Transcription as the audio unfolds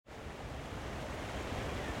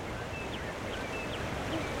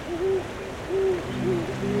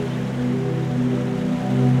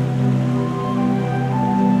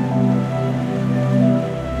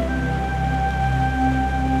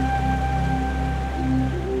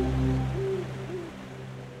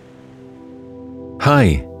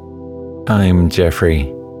Hi, I'm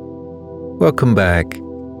Jeffrey. Welcome back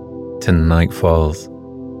to Night Falls.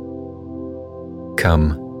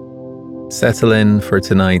 Come, settle in for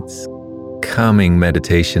tonight's calming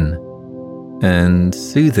meditation and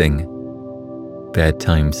soothing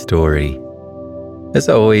bedtime story. As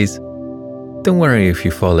always, don't worry if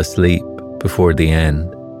you fall asleep before the end.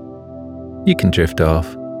 You can drift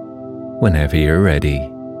off whenever you're ready.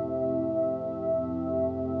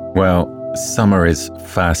 Well, summer is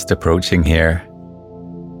fast approaching here.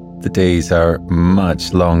 The days are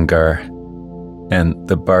much longer, and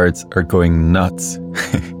the birds are going nuts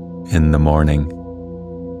in the morning.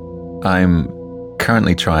 I'm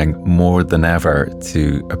currently trying more than ever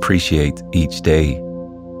to appreciate each day.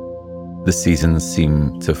 The seasons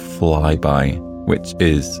seem to fly by, which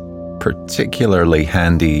is particularly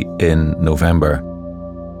handy in November,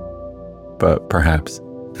 but perhaps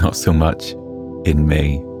not so much in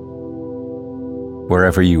May.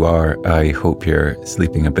 Wherever you are, I hope you're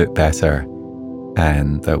sleeping a bit better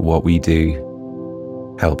and that what we do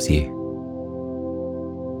helps you.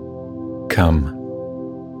 Come,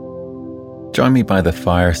 join me by the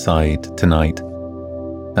fireside tonight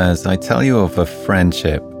as I tell you of a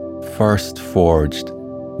friendship first forged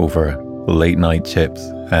over late night chips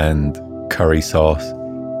and curry sauce.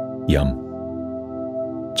 Yum.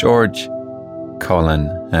 George, Colin,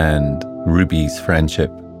 and Ruby's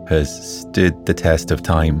friendship has stood the test of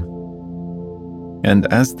time.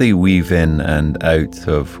 And as they weave in and out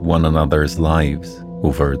of one another's lives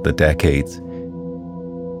over the decades,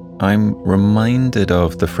 I'm reminded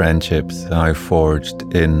of the friendships I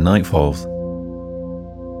forged in Night Falls.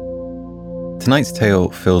 Tonight's tale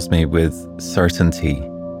fills me with certainty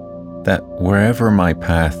that wherever my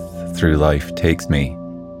path through life takes me,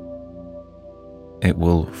 it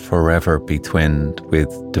will forever be twinned with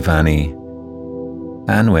Devani,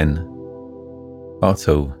 Anwin,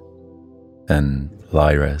 Otto, and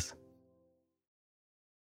Lyra's.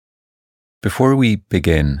 Before we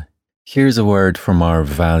begin, here's a word from our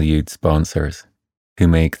valued sponsors who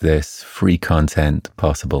make this free content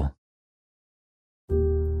possible.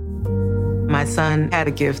 My son had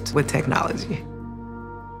a gift with technology.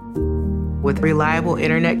 With reliable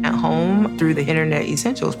internet at home through the Internet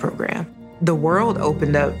Essentials program, the world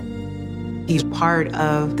opened up. He's part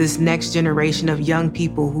of this next generation of young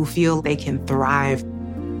people who feel they can thrive.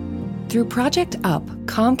 Through Project UP,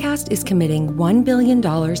 Comcast is committing $1 billion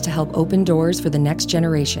to help open doors for the next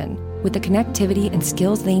generation with the connectivity and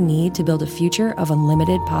skills they need to build a future of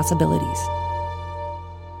unlimited possibilities.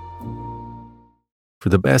 For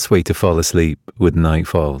the best way to fall asleep with Night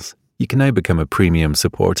Falls, you can now become a premium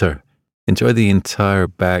supporter. Enjoy the entire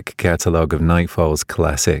back catalogue of Night Falls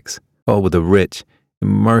classics, all with a rich,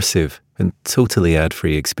 immersive, and totally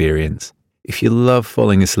ad-free experience. If you love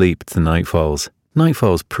falling asleep to Night Falls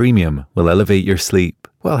Premium will elevate your sleep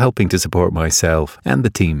while helping to support myself and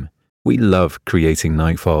the team. We love creating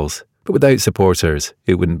Night Falls, but without supporters,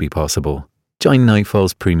 it wouldn't be possible. Join Night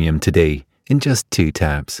Falls Premium today in just 2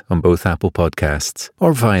 taps on both Apple Podcasts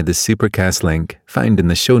or via the Supercast link found in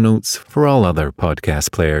the show notes for all other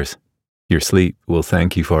podcast players. Your sleep will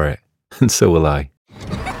thank you for it, and so will I.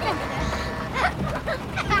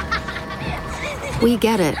 We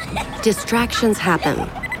get it. Distractions happen.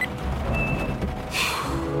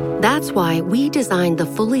 That's why we designed the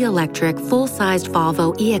fully electric, full-sized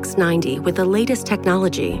Volvo EX90 with the latest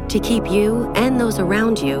technology to keep you and those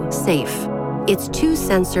around you safe. Its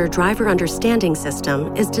 2-sensor driver understanding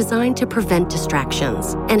system is designed to prevent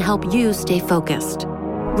distractions and help you stay focused.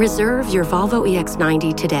 Reserve your Volvo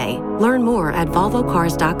EX90 today. Learn more at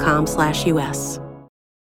volvocars.com/US.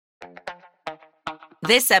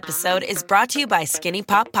 This episode is brought to you by Skinny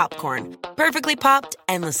Pop Popcorn. Perfectly popped,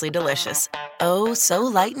 endlessly delicious. Oh, so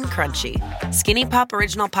light and crunchy. Skinny Pop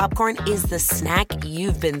Original Popcorn is the snack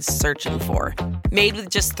you've been searching for. Made with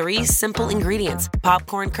just 3 simple ingredients: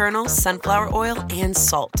 popcorn kernels, sunflower oil, and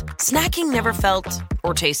salt. Snacking never felt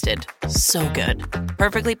or tasted so good.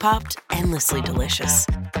 Perfectly popped, endlessly delicious.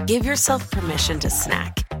 Give yourself permission to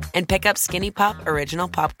snack and pick up Skinny Pop Original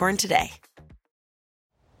Popcorn today.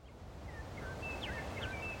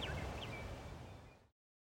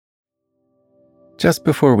 Just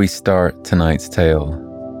before we start tonight's tale,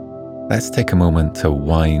 let's take a moment to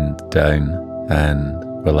wind down and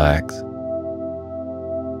relax.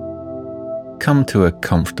 Come to a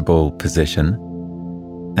comfortable position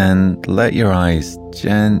and let your eyes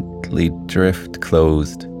gently drift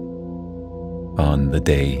closed on the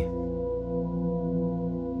day.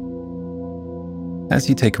 As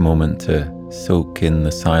you take a moment to soak in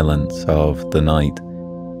the silence of the night,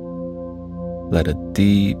 let a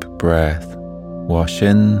deep breath wash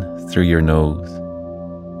in through your nose.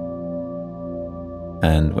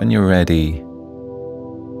 And when you're ready,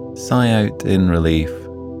 sigh out in relief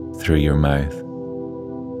through your mouth.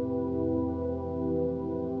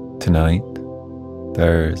 Tonight,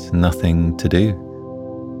 there's nothing to do.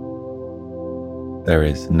 There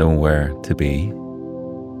is nowhere to be.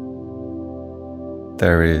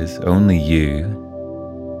 There is only you,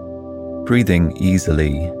 breathing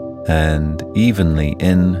easily and evenly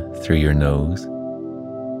in through your nose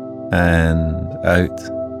and out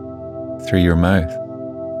through your mouth.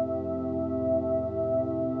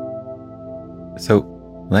 So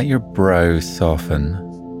let your brow soften.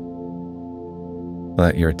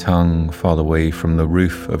 Let your tongue fall away from the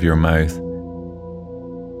roof of your mouth.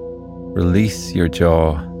 Release your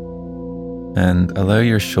jaw and allow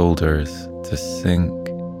your shoulders to sink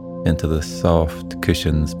into the soft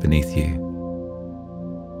cushions beneath you.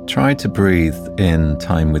 Try to breathe in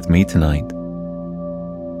time with me tonight.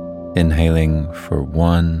 Inhaling for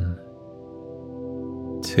 1,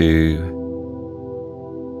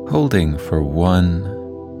 2, holding for 1,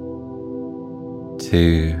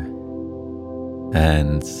 2,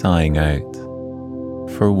 and sighing out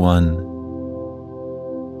for 1,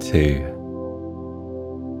 2.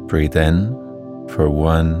 Breathe in for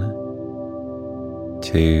 1,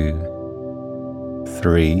 2,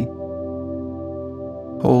 3.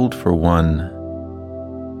 Hold for 1,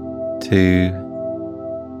 2,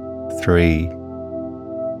 3,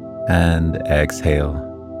 and exhale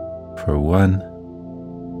for 1,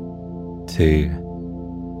 2,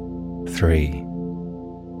 3.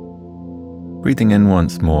 Breathing in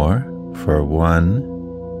once more for 1,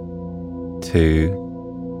 2,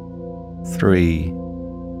 3,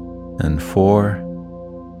 and 4.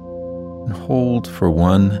 And hold for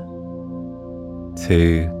 1,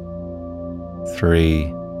 2, 3,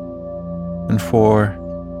 and 4.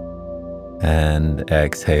 And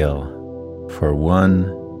exhale for 1,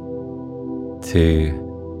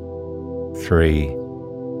 2, 3,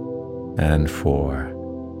 and 4.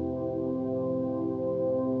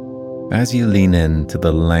 As you lean into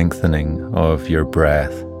the lengthening of your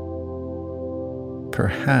breath,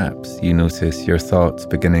 perhaps you notice your thoughts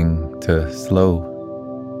beginning to slow,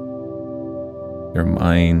 your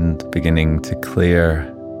mind beginning to clear,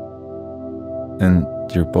 and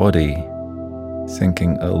your body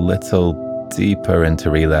sinking a little deeper into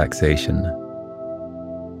relaxation.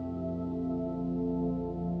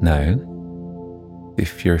 Now,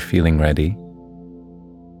 if you're feeling ready,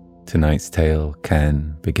 tonight's tale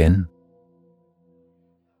can begin.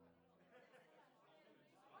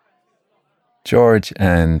 George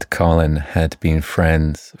and Colin had been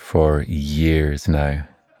friends for years now.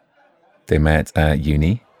 They met at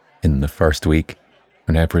uni in the first week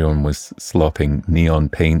when everyone was slopping neon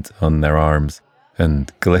paint on their arms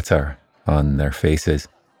and glitter on their faces,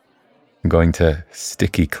 going to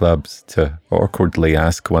sticky clubs to awkwardly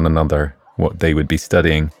ask one another what they would be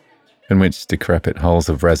studying and which decrepit halls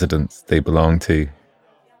of residence they belonged to.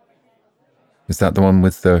 Is that the one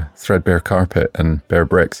with the threadbare carpet and bare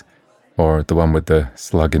bricks, or the one with the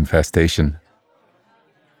slug infestation?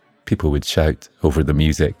 People would shout over the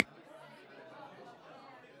music.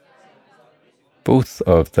 Both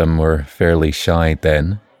of them were fairly shy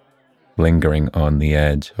then, lingering on the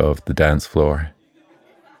edge of the dance floor,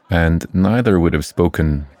 and neither would have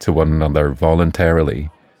spoken to one another voluntarily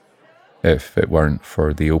if it weren't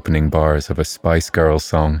for the opening bars of a Spice Girls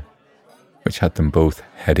song, which had them both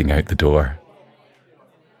heading out the door.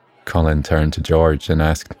 Colin turned to George and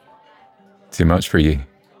asked, "Too much for you?"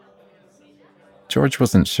 George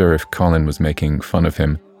wasn't sure if Colin was making fun of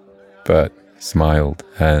him, but smiled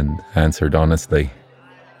and answered honestly,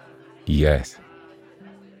 "Yes."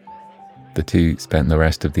 The two spent the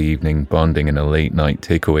rest of the evening bonding in a late-night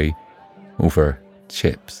takeaway over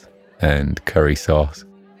chips and curry sauce.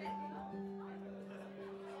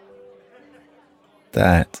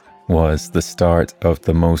 That was the start of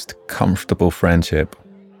the most comfortable friendship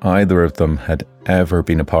either of them had ever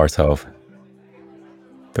been a part of.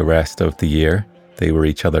 The rest of the year, they were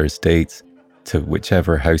each other's dates to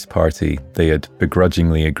whichever house party they had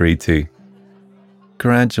begrudgingly agreed to,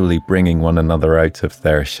 gradually bringing one another out of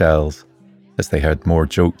their shells as they had more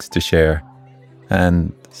jokes to share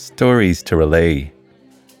and stories to relay,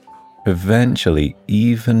 eventually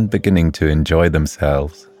even beginning to enjoy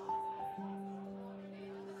themselves.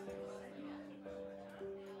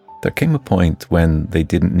 There came a point when they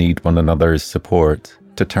didn't need one another's support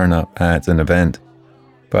to turn up at an event,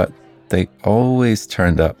 but They always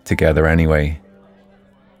turned up together anyway,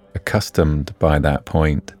 accustomed by that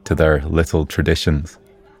point to their little traditions.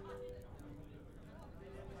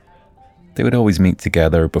 They would always meet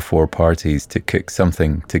together before parties to cook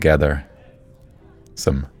something together.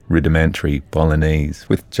 Some rudimentary bolognese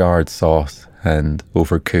with jarred sauce and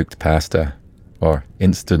overcooked pasta, or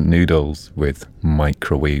instant noodles with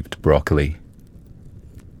microwaved broccoli.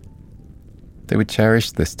 They would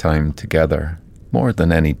cherish this time together more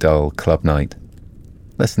than any dull club night,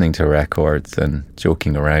 listening to records and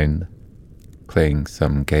joking around, playing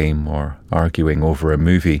some game or arguing over a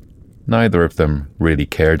movie neither of them really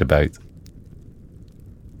cared about.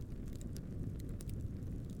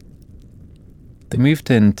 They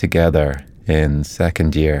moved in together in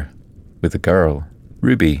second year with a girl,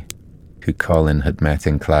 Ruby, who Colin had met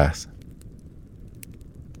in class.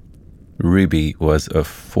 Ruby was a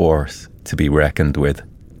force to be reckoned with,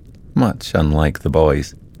 much unlike the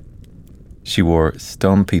boys. She wore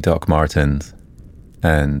stompy Doc Martens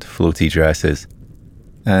and floaty dresses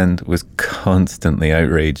and was constantly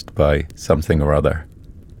outraged by something or other.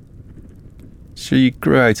 She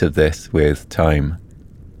grew out of this with time,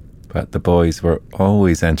 but the boys were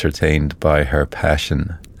always entertained by her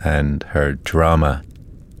passion and her drama,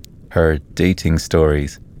 her dating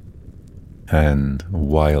stories, and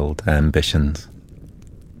wild ambitions.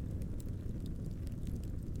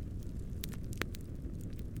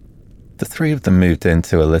 The three of them moved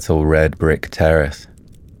into a little red brick terrace,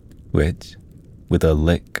 which, with a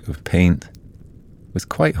lick of paint, was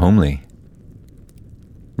quite homely.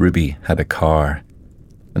 Ruby had a car,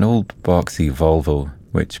 an old boxy Volvo,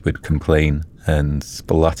 which would complain and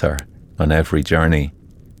splutter on every journey,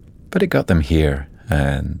 but it got them here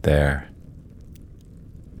and there.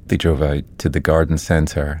 They drove out to the garden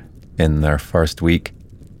centre in their first week,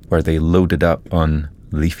 where they loaded up on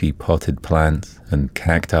leafy potted plants and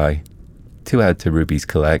cacti to add to Ruby's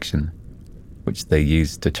collection, which they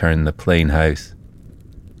used to turn the plain house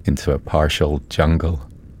into a partial jungle.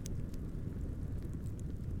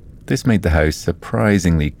 This made the house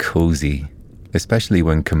surprisingly cosy, especially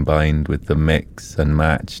when combined with the mix and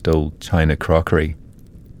matched old china crockery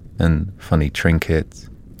and funny trinkets,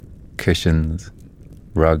 cushions,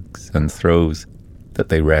 rugs and throws that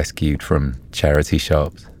they rescued from charity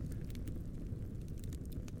shops.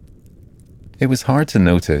 It was hard to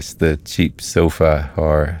notice the cheap sofa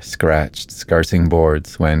or scratched skirting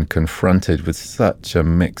boards when confronted with such a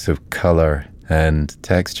mix of colour and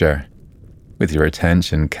texture, with your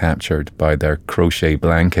attention captured by their crochet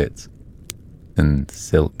blankets and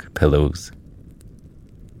silk pillows.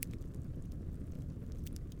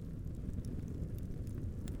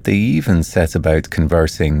 They even set about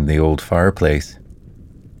conversing the old fireplace,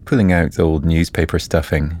 pulling out old newspaper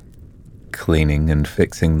stuffing, cleaning and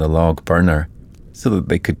fixing the log burner so that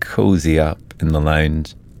they could cozy up in the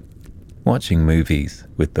lounge, watching movies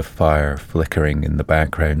with the fire flickering in the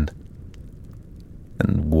background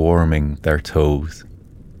and warming their toes.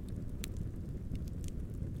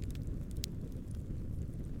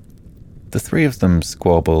 The three of them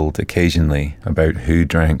squabbled occasionally about who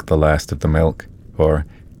drank the last of the milk or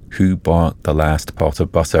who bought the last pot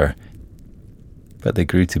of butter, but they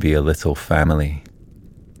grew to be a little family.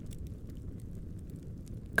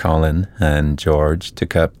 Colin and George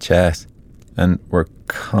took up chess and were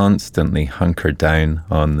constantly hunkered down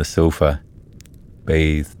on the sofa,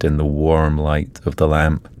 bathed in the warm light of the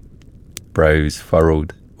lamp, brows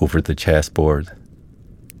furrowed over the chessboard.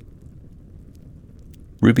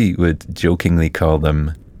 Ruby would jokingly call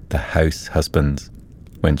them the house husbands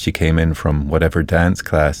when she came in from whatever dance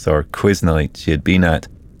class or quiz night she had been at,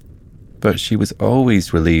 but she was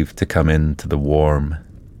always relieved to come into the warm.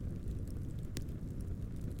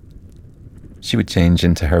 She would change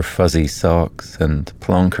into her fuzzy socks and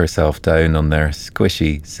plonk herself down on their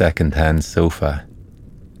squishy second-hand sofa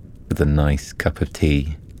with a nice cup of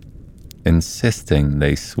tea, insisting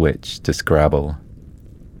they switch to Scrabble.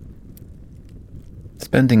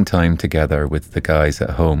 Spending time together with the guys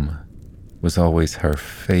at home was always her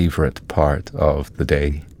favourite part of the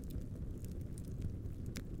day.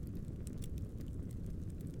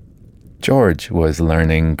 George was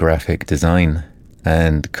learning graphic design,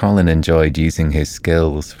 and Colin enjoyed using his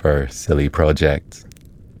skills for silly projects.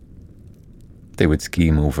 They would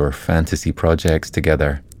scheme over fantasy projects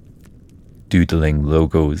together, doodling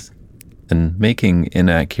logos and making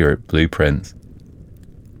inaccurate blueprints.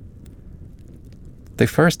 They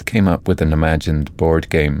first came up with an imagined board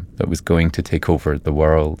game that was going to take over the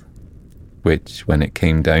world, which, when it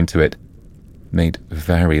came down to it, made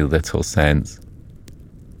very little sense.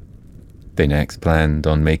 They next planned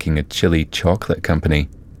on making a chili chocolate company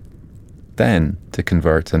then to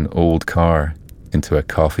convert an old car into a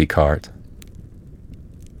coffee cart.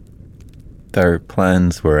 Their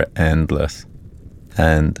plans were endless,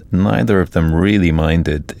 and neither of them really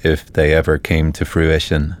minded if they ever came to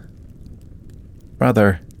fruition.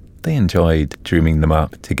 Rather, they enjoyed dreaming them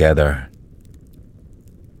up together.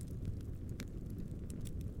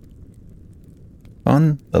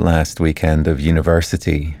 On the last weekend of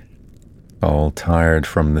university, all tired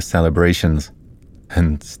from the celebrations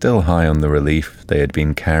and still high on the relief they had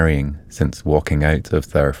been carrying since walking out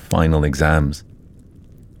of their final exams,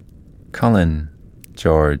 Colin,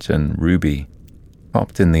 George and Ruby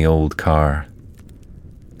hopped in the old car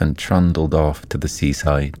and trundled off to the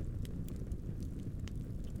seaside.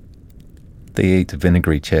 They ate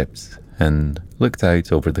vinegary chips and looked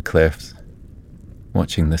out over the cliffs,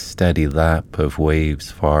 watching the steady lap of waves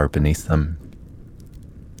far beneath them.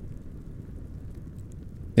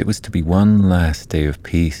 It was to be one last day of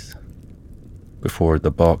peace before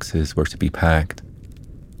the boxes were to be packed,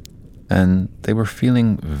 and they were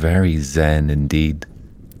feeling very zen indeed.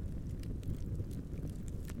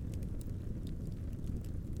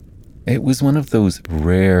 It was one of those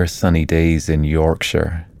rare sunny days in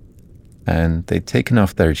Yorkshire, and they'd taken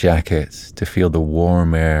off their jackets to feel the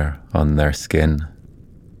warm air on their skin.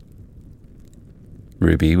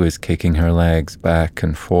 Ruby was kicking her legs back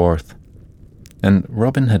and forth, and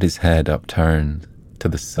Robin had his head upturned to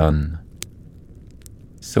the sun,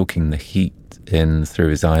 soaking the heat in through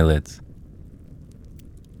his eyelids.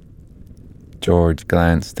 George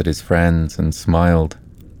glanced at his friends and smiled,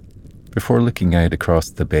 before looking out across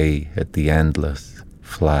the bay at the endless,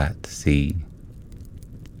 flat sea.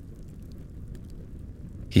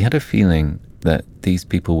 He had a feeling that these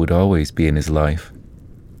people would always be in his life,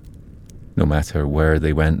 no matter where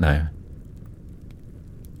they went now.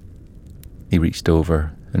 He reached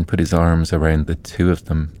over and put his arms around the two of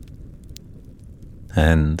them,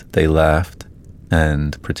 and they laughed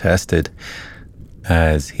and protested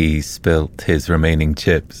as he spilt his remaining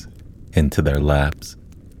chips into their laps.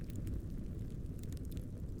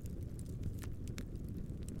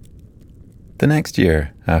 The next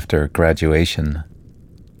year, after graduation,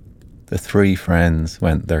 the three friends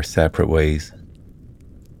went their separate ways.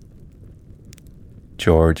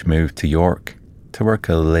 George moved to York to work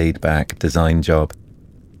a laid-back design job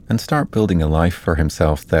and start building a life for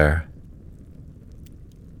himself there.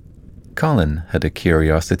 Colin had a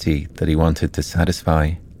curiosity that he wanted to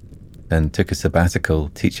satisfy and took a sabbatical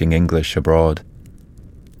teaching English abroad.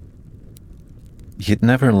 He had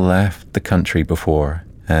never left the country before,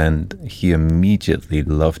 and he immediately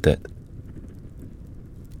loved it.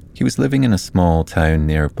 He was living in a small town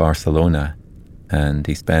near Barcelona, and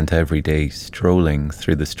he spent every day strolling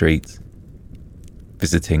through the streets,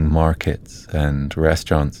 visiting markets and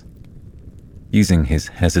restaurants, using his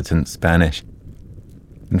hesitant Spanish,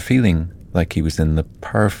 and feeling like he was in the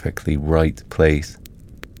perfectly right place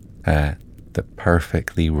at the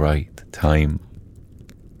perfectly right time.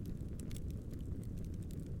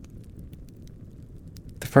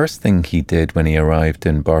 The first thing he did when he arrived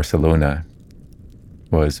in Barcelona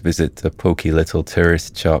was visit a poky little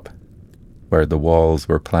tourist shop where the walls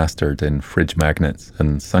were plastered in fridge magnets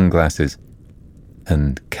and sunglasses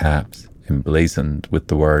and caps emblazoned with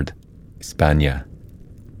the word España.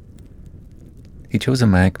 He chose a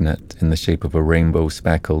magnet in the shape of a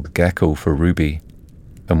rainbow-speckled gecko for Ruby,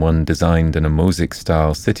 and one designed in a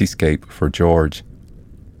mosaic-style cityscape for George,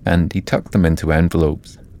 and he tucked them into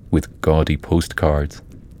envelopes with gaudy postcards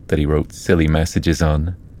that he wrote silly messages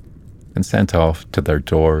on and sent off to their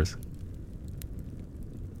doors.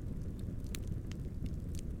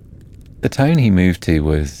 The town he moved to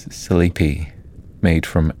was sleepy, made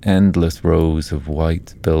from endless rows of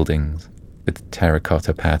white buildings with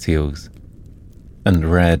terracotta patios and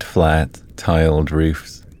red flat tiled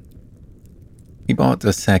roofs. He bought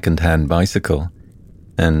a second-hand bicycle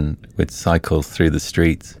and would cycle through the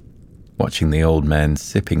streets, watching the old men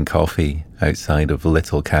sipping coffee outside of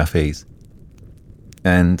little cafes,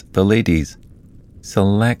 and the ladies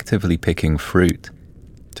selectively picking fruit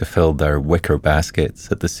to fill their wicker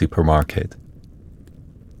baskets at the supermarket.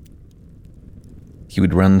 He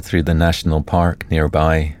would run through the national park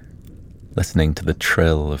nearby, listening to the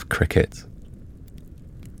trill of crickets.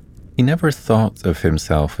 He never thought of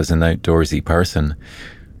himself as an outdoorsy person,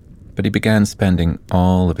 but he began spending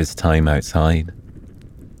all of his time outside,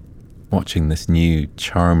 watching this new,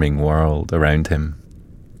 charming world around him.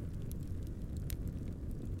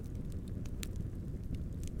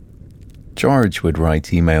 George would write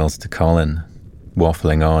emails to Colin,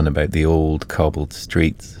 waffling on about the old cobbled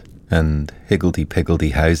streets and higgledy-piggledy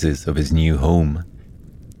houses of his new home.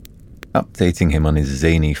 updating him on his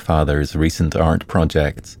zany father's recent art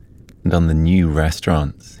projects and on the new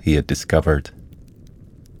restaurants he had discovered.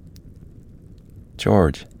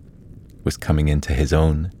 George was coming into his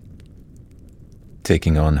own,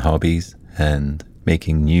 taking on hobbies and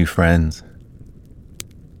making new friends.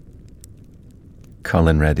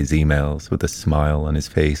 Colin read his emails with a smile on his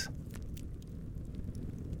face.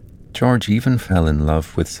 George even fell in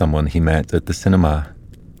love with someone he met at the cinema,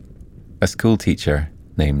 a school teacher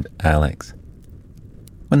named Alex,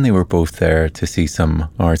 when they were both there to see some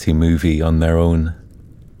arty movie on their own.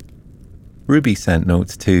 Ruby sent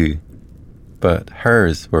notes too, but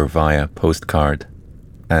hers were via postcard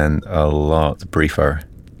and a lot briefer,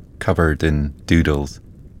 covered in doodles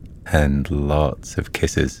and lots of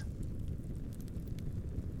kisses.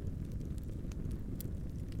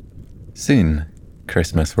 Soon,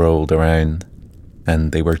 Christmas rolled around,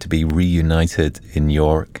 and they were to be reunited in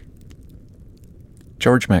York.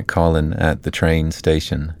 George met Colin at the train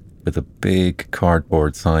station with a big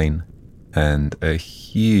cardboard sign and a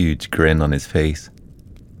huge grin on his face.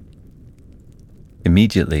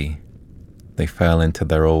 Immediately, they fell into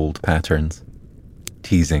their old patterns,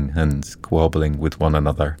 teasing and squabbling with one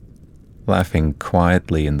another, laughing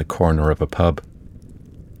quietly in the corner of a pub.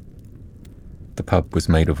 The pub was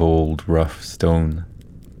made of old, rough stone,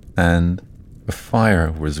 and a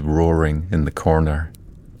fire was roaring in the corner,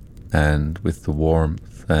 and with the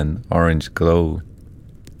warmth and orange glow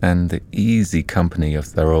and the easy company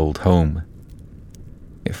of their old home,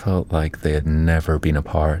 it felt like they had never been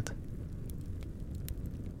apart.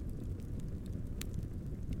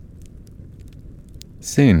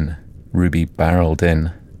 Soon, Ruby barreled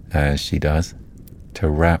in, as she does, to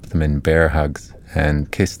wrap them in bear hugs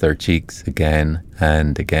and kiss their cheeks again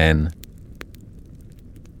and again.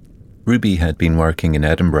 Ruby had been working in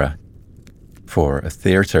Edinburgh for a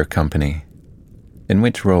theatre company, in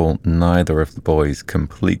which role neither of the boys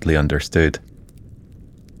completely understood.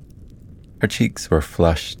 Her cheeks were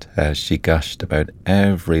flushed as she gushed about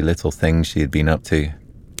every little thing she had been up to,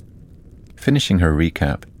 finishing her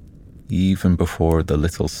recap even before the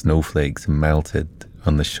little snowflakes melted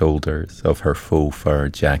on the shoulders of her faux fur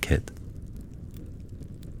jacket.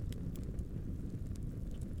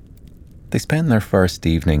 They spent their first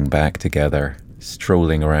evening back together,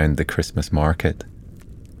 strolling around the Christmas market,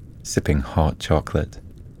 sipping hot chocolate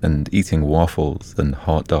and eating waffles and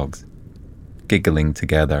hot dogs, giggling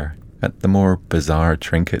together at the more bizarre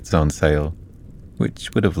trinkets on sale,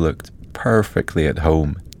 which would have looked perfectly at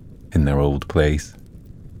home in their old place.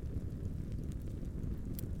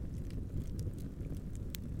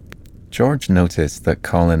 George noticed that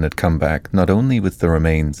Colin had come back not only with the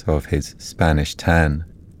remains of his Spanish tan,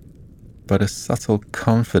 but a subtle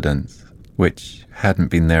confidence which hadn't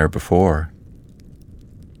been there before.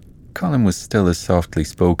 Colin was still as softly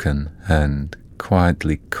spoken and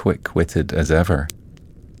quietly quick-witted as ever,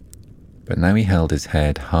 but now he held his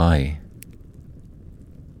head high.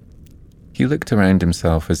 He looked around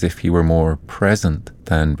himself as if he were more present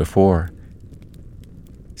than before,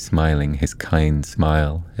 smiling his kind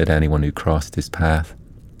smile at anyone who crossed his path.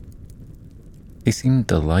 He seemed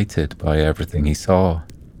delighted by everything he saw.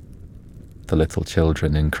 The little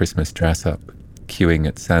children in Christmas dress-up queuing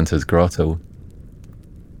at Santa's grotto,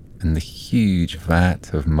 and the huge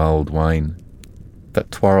vat of mulled wine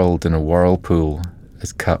that twirled in a whirlpool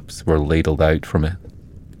as cups were ladled out from it.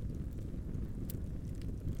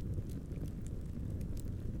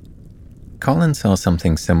 Colin saw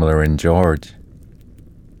something similar in George.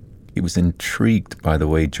 He was intrigued by the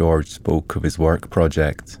way George spoke of his work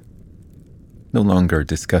projects, no longer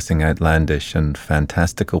discussing outlandish and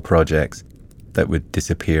fantastical projects that would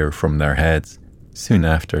disappear from their heads soon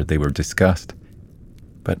after they were discussed,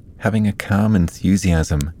 but having a calm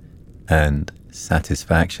enthusiasm and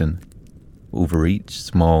satisfaction over each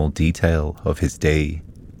small detail of his day.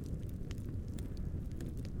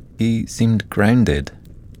 He seemed grounded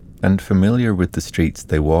and familiar with the streets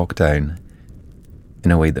they walked down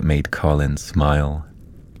in a way that made Colin smile.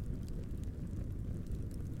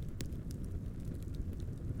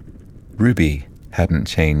 Ruby hadn't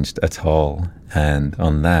changed at all, and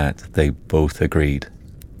on that they both agreed.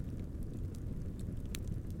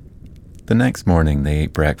 The next morning they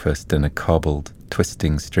ate breakfast in a cobbled,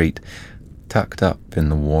 twisting street, tucked up in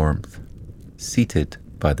the warmth, seated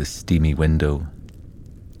by the steamy window.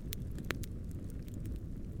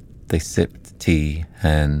 They sipped tea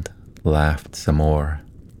and laughed some more.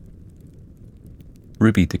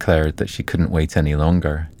 Ruby declared that she couldn't wait any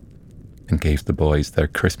longer and gave the boys their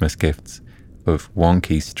Christmas gifts of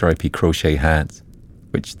wonky stripy crochet hats,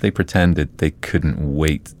 which they pretended they couldn't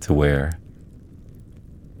wait to wear.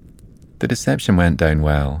 The deception went down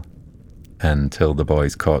well, until the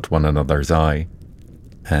boys caught one another's eye,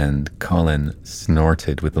 and Colin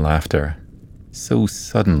snorted with laughter so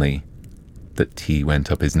suddenly that tea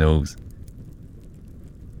went up his nose.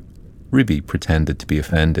 Ruby pretended to be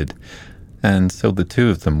offended, and so the two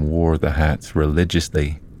of them wore the hats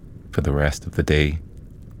religiously for the rest of the day,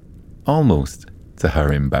 almost to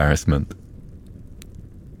her embarrassment.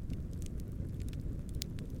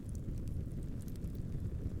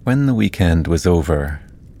 When the weekend was over,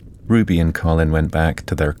 Ruby and Colin went back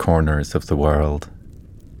to their corners of the world,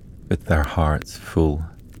 with their hearts full.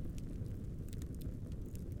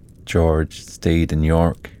 George stayed in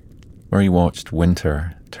York, where he watched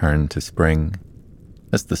winter turn to spring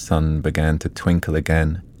as the sun began to twinkle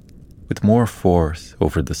again with more force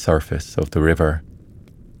over the surface of the river,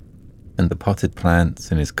 and the potted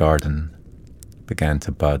plants in his garden began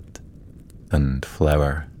to bud and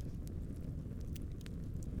flower.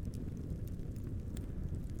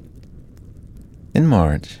 In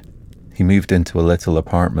March, he moved into a little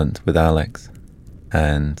apartment with Alex,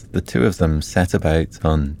 and the two of them set about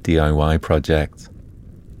on DIY projects.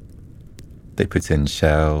 They put in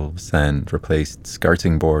shelves and replaced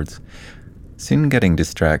skirting boards, soon getting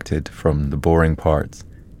distracted from the boring parts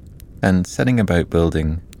and setting about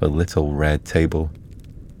building a little red table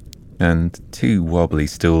and 2 wobbly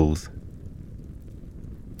stools.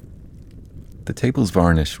 The table's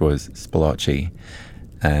varnish was splotchy,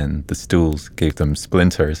 and the stools gave them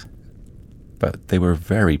splinters, but they were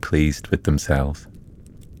very pleased with themselves.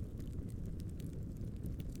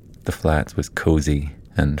 The flat was cozy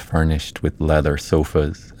and furnished with leather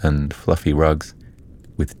sofas and fluffy rugs,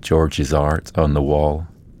 with George's art on the wall.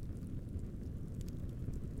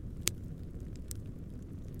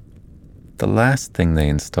 The last thing they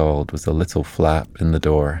installed was a little flap in the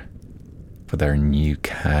door for their new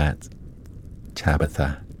cat,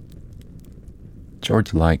 Tabitha.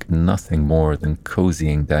 George liked nothing more than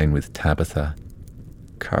cozying down with Tabitha,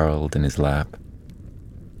 curled in his lap,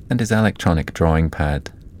 and his electronic drawing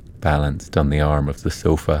pad balanced on the arm of the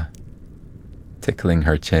sofa, tickling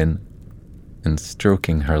her chin and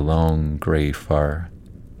stroking her long grey fur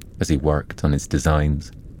as he worked on his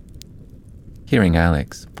designs, hearing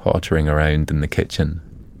Alex pottering around in the kitchen.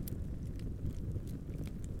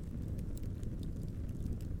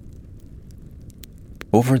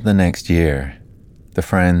 Over the next year, the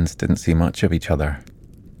friends didn't see much of each other.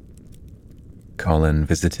 Colin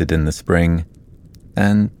visited in the spring,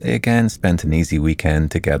 and they again spent an easy weekend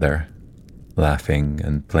together, laughing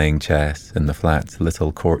and playing chess in the flat's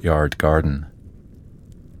little courtyard garden.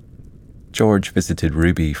 George visited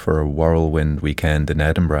Ruby for a whirlwind weekend in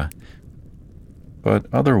Edinburgh, but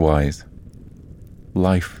otherwise,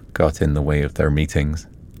 life got in the way of their meetings.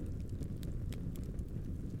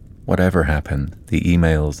 Whatever happened, the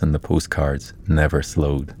emails and the postcards never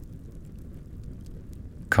slowed.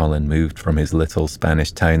 Colin moved from his little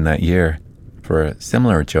Spanish town that year for a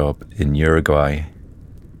similar job in Uruguay.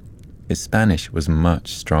 His Spanish was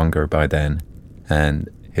much stronger by then, and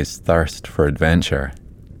his thirst for adventure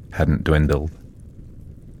hadn't dwindled.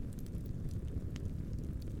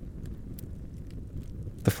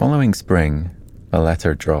 The following spring, a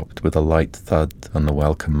letter dropped with a light thud on the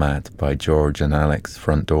welcome mat by George and Alex's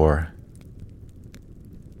front door.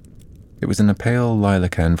 It was in a pale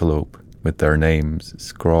lilac envelope with their names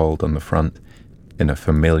scrawled on the front in a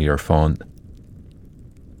familiar font.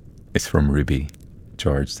 "It's from Ruby,"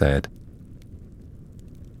 George said.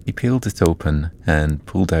 He peeled it open and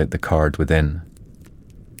pulled out the card within.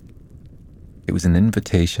 It was an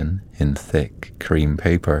invitation in thick cream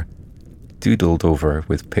paper, doodled over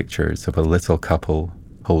with pictures of a little couple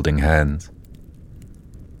holding hands.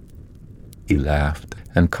 He laughed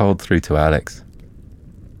and called through to Alex.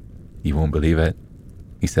 "You won't believe it,"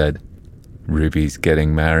 he said. "Ruby's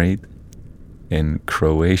getting married in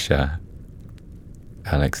Croatia."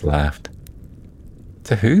 Alex laughed.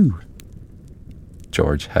 "To who?"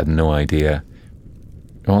 George had no idea.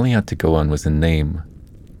 All he had to go on was a name,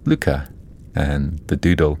 Luca, and the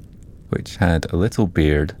doodle, which had a little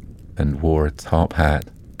beard and wore a top hat.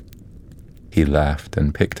 He laughed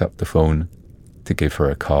and picked up the phone to give her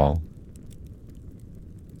a call.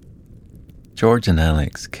 George and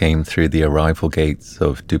Alex came through the arrival gates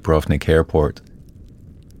of Dubrovnik Airport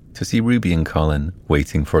to see Ruby and Colin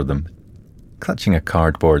waiting for them, clutching a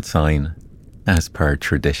cardboard sign, as per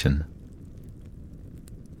tradition.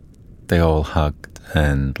 They all hugged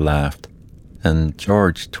and laughed, and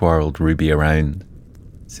George twirled Ruby around,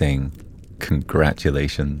 saying,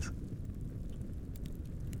 "Congratulations."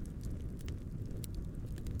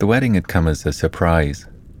 The wedding had come as a surprise,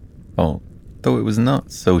 although it was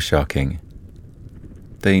not so shocking.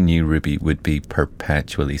 they knew Ruby would be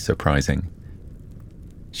perpetually surprising.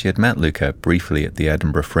 She had met Luca briefly at the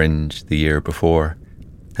Edinburgh Fringe the year before,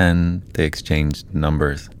 and they exchanged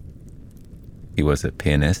numbers. He was a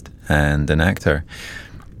pianist and an actor,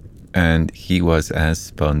 and he was as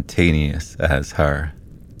spontaneous as her.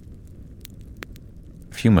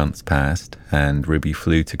 A few months passed, and Ruby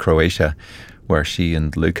flew to Croatia, where she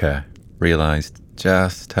and Luca realized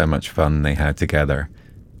just how much fun they had together,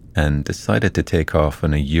 and decided to take off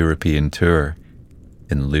on a European tour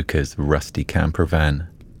in Luca's rusty camper van.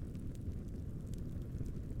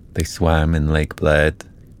 They swam in Lake Bled,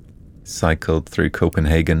 cycled through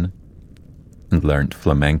Copenhagen, and learnt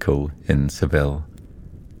flamenco in Seville.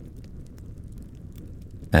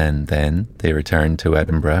 And then they returned to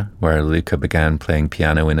Edinburgh, where Luca began playing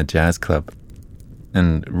piano in a jazz club,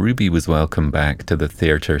 and Ruby was welcomed back to the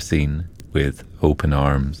theatre scene with open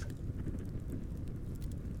arms.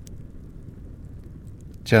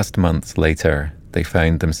 Just months later, they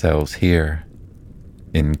found themselves here,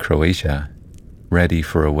 in Croatia, ready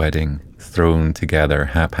for a wedding thrown together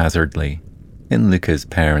haphazardly in Luca's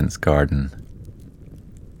parents' garden.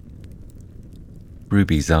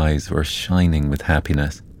 Ruby's eyes were shining with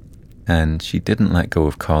happiness, and she didn't let go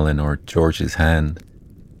of Colin or George's hand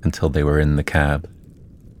until they were in the cab,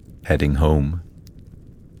 heading home.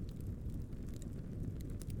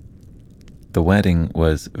 The wedding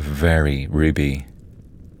was very Ruby.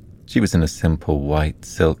 She was in a simple white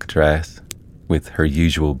silk dress with her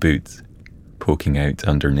usual boots poking out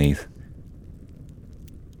underneath.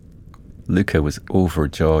 Luca was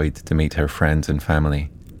overjoyed to meet her friends and family,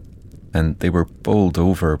 and they were bowled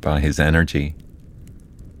over by his energy.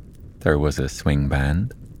 There was a swing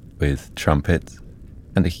band with trumpets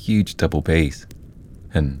and a huge double bass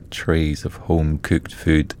and trays of home-cooked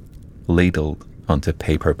food ladled onto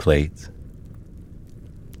paper plates.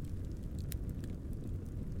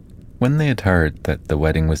 When they had heard that the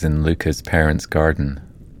wedding was in Luca's parents' garden,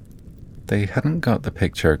 they hadn't got the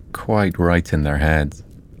picture quite right in their heads.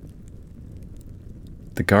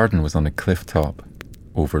 The garden was on a cliff top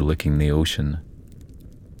overlooking the ocean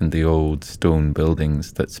and the old stone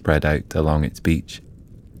buildings that spread out along its beach.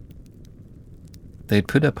 They'd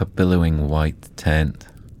put up a billowing white tent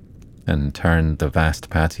and turned the vast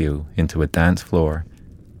patio into a dance floor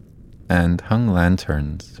and hung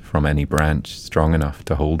lanterns from any branch strong enough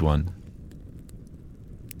to hold one.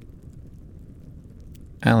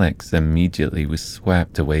 Alex immediately was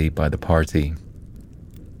swept away by the party,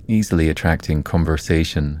 easily attracting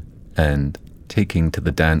conversation and taking to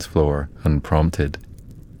the dance floor unprompted.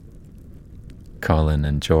 Colin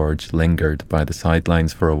and George lingered by the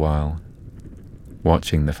sidelines for a while,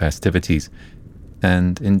 watching the festivities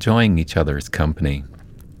and enjoying each other's company.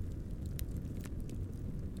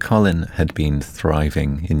 Colin had been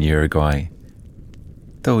thriving in Uruguay.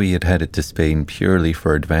 Though he had headed to Spain purely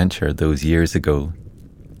for adventure those years ago,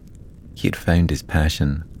 he had found his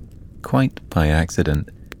passion, quite by accident,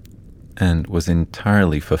 and was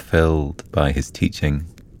entirely fulfilled by his teaching.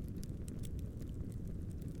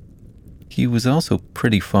 He was also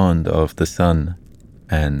pretty fond of the sun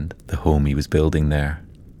and the home he was building there.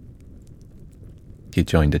 He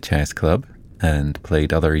joined a chess club and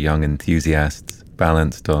played other young enthusiasts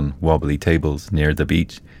balanced on wobbly tables near the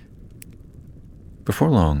beach.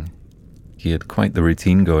 Before long, he had quite the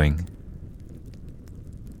routine going.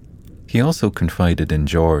 He also confided in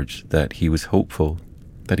George that he was hopeful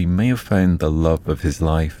that he may have found the love of his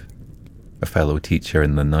life, a fellow teacher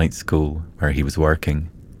in the night school where he was working.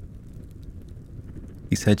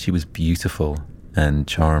 He said she was beautiful and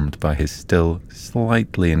charmed by his still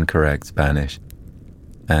slightly incorrect Spanish,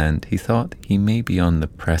 and he thought he may be on the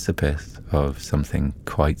precipice of something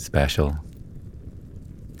quite special.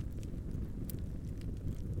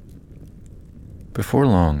 Before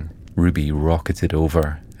long, Ruby rocketed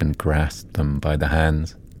over and grasped them by the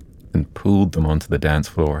hands and pulled them onto the dance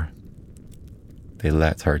floor. They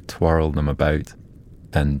let her twirl them about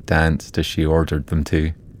and danced as she ordered them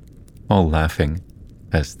to, all laughing,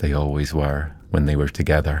 as they always were when they were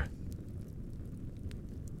together.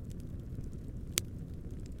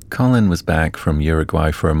 Colin was back from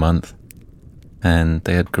Uruguay for a month, and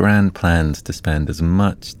they had grand plans to spend as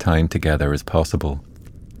much time together as possible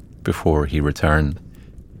before he returned,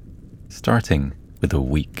 starting with a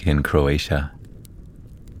week in Croatia.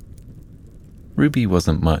 Ruby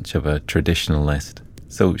wasn't much of a traditionalist,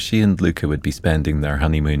 so she and Luca would be spending their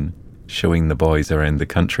honeymoon showing the boys around the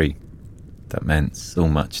country that meant so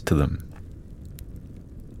much to them.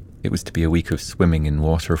 It was to be a week of swimming in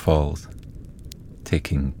waterfalls,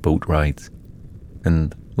 taking boat rides,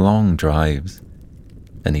 and long drives,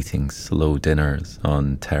 and eating slow dinners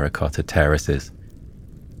on terracotta terraces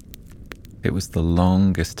It was the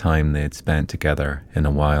longest time they had spent together in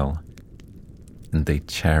a while, and they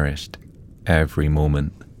cherished every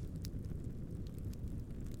moment.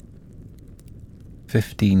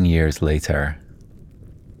 15 years later,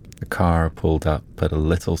 the car pulled up at a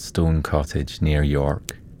little stone cottage near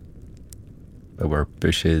York. There were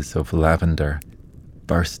bushes of lavender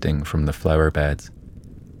bursting from the flower beds,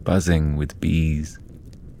 buzzing with bees,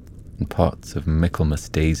 and pots of Michaelmas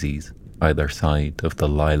daisies either side of the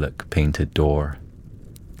lilac-painted door.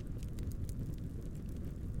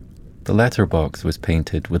 The letterbox was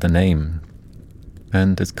painted with a name,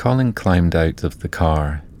 and as Colin climbed out of the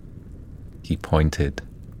car, he pointed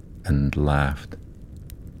and laughed.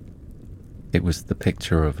 It was the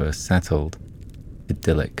picture of a settled,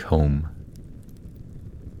 idyllic home.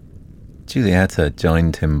 Giulietta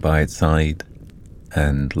joined him by its side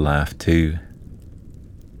and laughed too.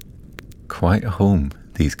 "Quite a home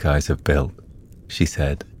these guys have built," she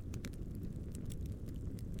said.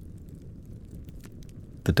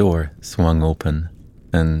 The door swung open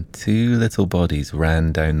and two little bodies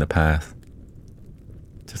ran down the path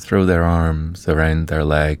to throw their arms around their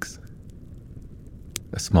legs.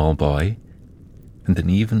 A small boy and an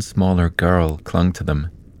even smaller girl clung to them,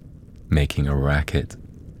 making a racket.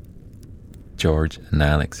 George and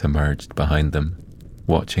Alex emerged behind them,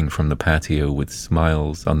 watching from the patio with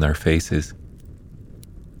smiles on their faces.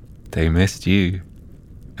 "They missed you,"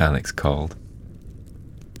 Alex called.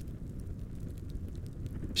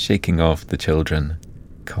 Shaking off the children,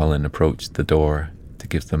 Colin approached the door to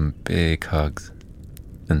give them big hugs,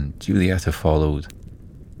 and Giulietta followed,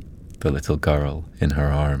 the little girl in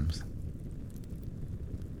her arms.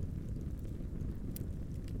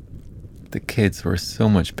 The kids were so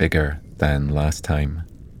much bigger than last time.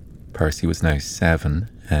 Percy was now 7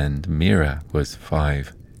 and Mira was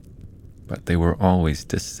 5, but they were always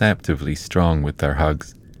deceptively strong with their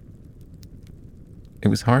hugs. It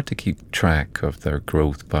was hard to keep track of their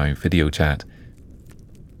growth by video chat,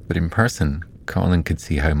 but in person, Colin could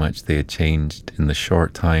see how much they had changed in the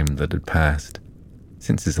short time that had passed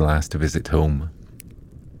since his last visit home.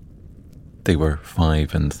 They were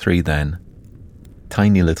 5 and 3 then,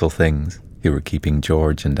 tiny little things who were keeping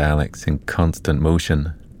George and Alex in constant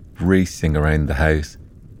motion, racing around the house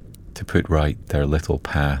to put right their little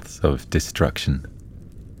paths of destruction.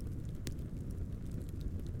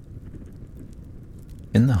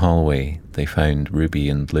 In the hallway, they found Ruby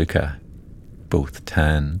and Luca, both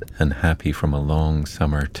tanned and happy from a long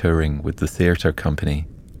summer touring with the theatre company,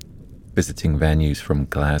 visiting venues from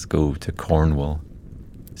Glasgow to Cornwall,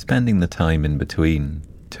 spending the time in between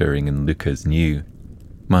touring in Luca's new,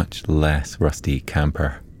 much less rusty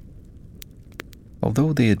camper.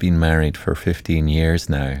 Although they had been married for 15 years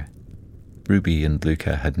now, Ruby and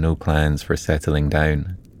Luca had no plans for settling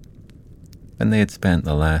down, and they had spent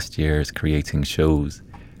the last years creating shows,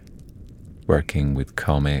 working with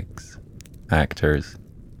comics, actors,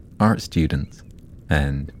 art students,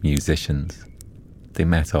 and musicians. They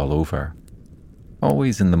met all over,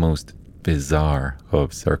 always in the most bizarre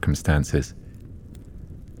of circumstances.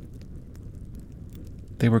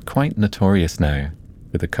 They were quite notorious now,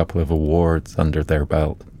 with a couple of awards under their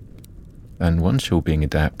belt, and one show being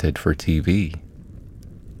adapted for TV.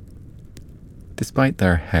 Despite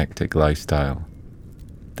their hectic lifestyle,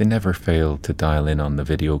 they never failed to dial in on the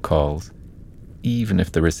video calls, even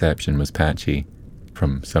if the reception was patchy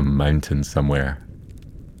from some mountain somewhere.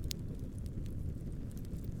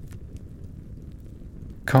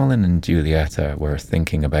 Colin and Giulietta were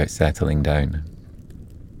thinking about settling down.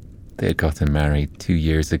 They had gotten married 2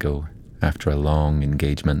 years ago after a long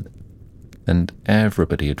engagement, and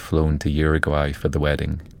everybody had flown to Uruguay for the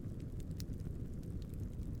wedding.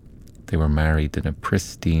 They were married in a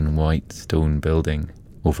pristine white stone building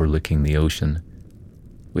overlooking the ocean,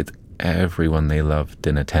 with everyone they loved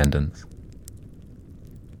in attendance.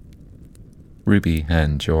 Ruby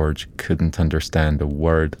and George couldn't understand a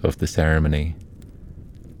word of the ceremony,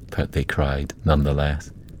 but they cried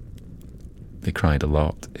nonetheless. They cried a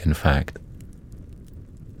lot, in fact.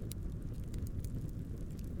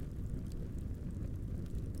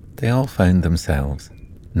 They all found themselves,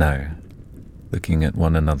 now, looking at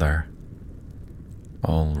one another,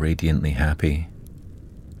 all radiantly happy,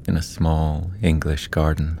 in a small English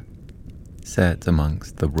garden, set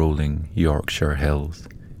amongst the rolling Yorkshire hills.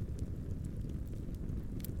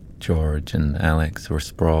 George and Alex were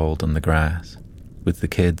sprawled on the grass, with the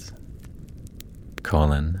kids.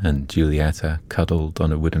 Colin and Giulietta cuddled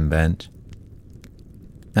on a wooden bench,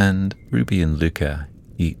 and Ruby and Luca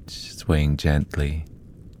each swaying gently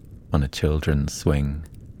on a children's swing.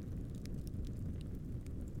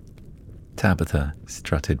 Tabitha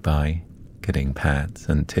strutted by, getting pats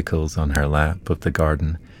and tickles on her lap of the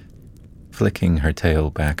garden, flicking her tail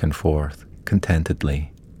back and forth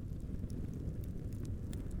contentedly.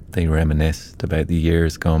 They reminisced about the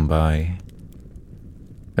years gone by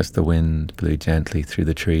as the wind blew gently through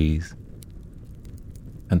the trees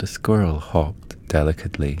and a squirrel hopped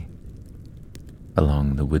delicately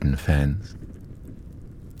along the wooden fence.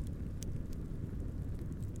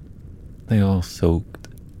 They all soaked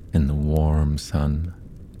in the warm sun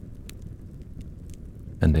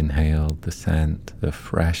and inhaled the scent of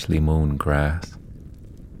freshly mown grass,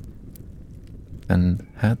 and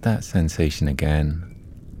had that sensation again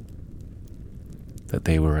that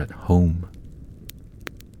they were at home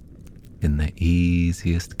in the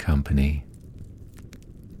easiest company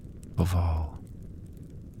of all.